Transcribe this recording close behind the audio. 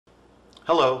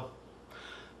Hello.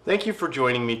 Thank you for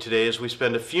joining me today as we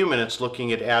spend a few minutes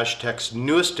looking at Ashtech's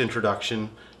newest introduction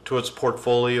to its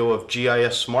portfolio of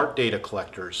GIS smart data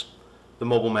collectors, the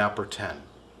MobileMapper 10.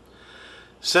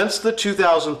 Since the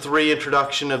 2003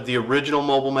 introduction of the original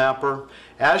MobileMapper,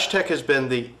 Ashtech has been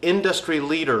the industry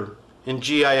leader in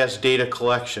GIS data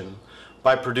collection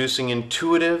by producing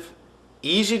intuitive,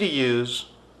 easy-to-use,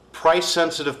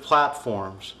 price-sensitive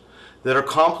platforms that are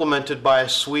complemented by a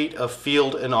suite of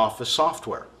field and office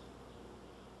software.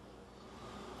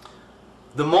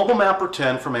 The MobileMapper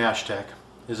 10 from Ashtech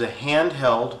is a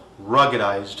handheld,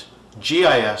 ruggedized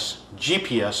GIS,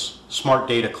 GPS smart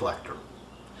data collector.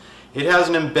 It has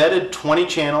an embedded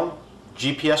 20-channel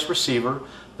GPS receiver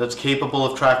that's capable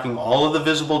of tracking all of the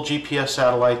visible GPS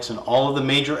satellites and all of the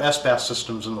major SBAS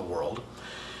systems in the world.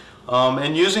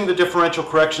 And using the differential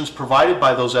corrections provided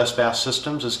by those SBAS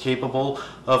systems is capable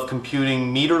of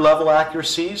computing meter level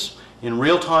accuracies in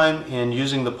real time, and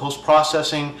using the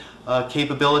post-processing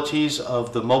capabilities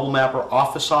of the MobileMapper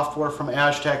Office software from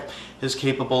Ashtech is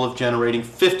capable of generating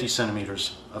 50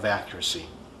 centimeters of accuracy.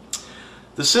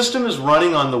 The system is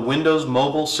running on the Windows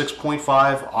Mobile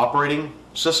 6.5 operating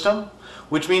system,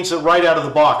 which means that right out of the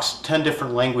box 10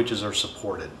 different languages are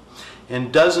supported.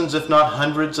 And dozens, if not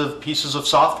hundreds, of pieces of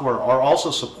software are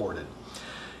also supported.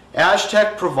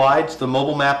 Ashtech provides the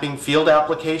mobile mapping field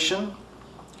application,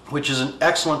 which is an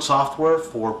excellent software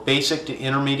for basic to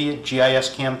intermediate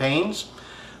GIS campaigns.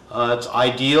 It's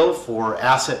ideal for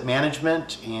asset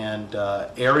management and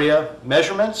area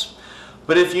measurements.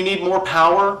 But if you need more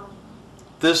power,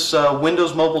 this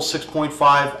Windows Mobile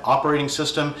 6.5 operating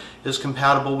system is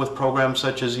compatible with programs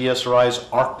such as ESRI's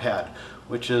ArcPad,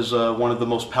 which is one of the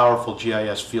most powerful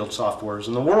GIS field softwares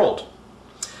in the world.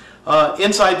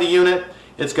 Inside the unit,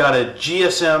 it's got a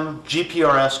GSM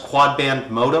GPRS quad-band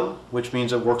modem, which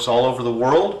means it works all over the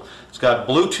world. It's got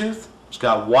Bluetooth, it's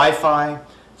got Wi-Fi,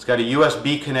 it's got a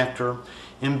USB connector.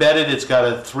 Embedded, it's got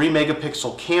a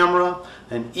 3-megapixel camera,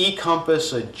 an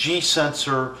E-compass, a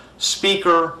G-sensor,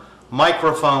 speaker,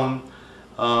 microphone.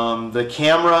 The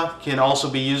camera can also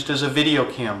be used as a video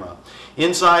camera.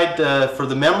 Inside, for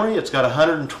the memory, it's got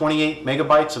 128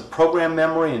 megabytes of program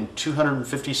memory and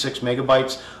 256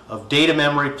 megabytes of data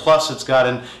memory, plus it's got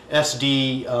an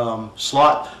SD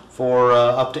slot for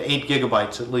up to 8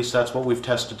 gigabytes. At least that's what we've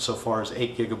tested so far, is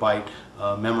 8 gigabyte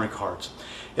memory cards.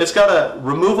 It's got a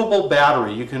removable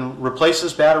battery. You can replace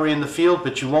this battery in the field,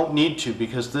 but you won't need to,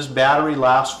 because this battery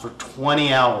lasts for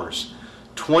 20 hours.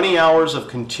 20 hours of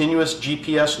continuous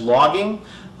GPS logging,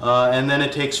 and then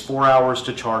it takes 4 hours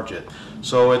to charge it.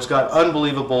 So it's got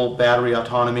unbelievable battery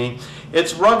autonomy.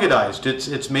 It's ruggedized.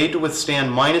 It's made to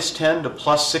withstand -10 to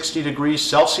 +60 degrees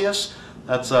Celsius.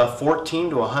 That's 14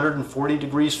 to 140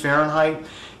 degrees Fahrenheit.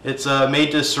 It's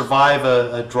made to survive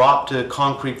a drop to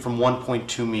concrete from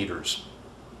 1.2 meters.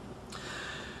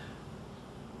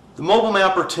 The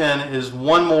MobileMapper 10 is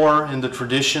one more in the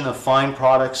tradition of fine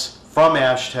products from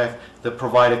Ashtech that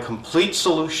provide a complete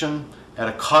solution at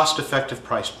a cost-effective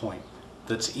price point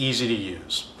that's easy to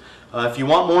use. If you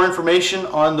want more information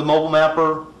on the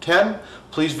MobileMapper 10,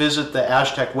 please visit the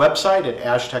Ashtech website at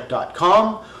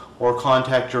ashtech.com or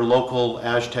contact your local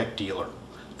Ashtech dealer.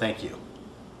 Thank you.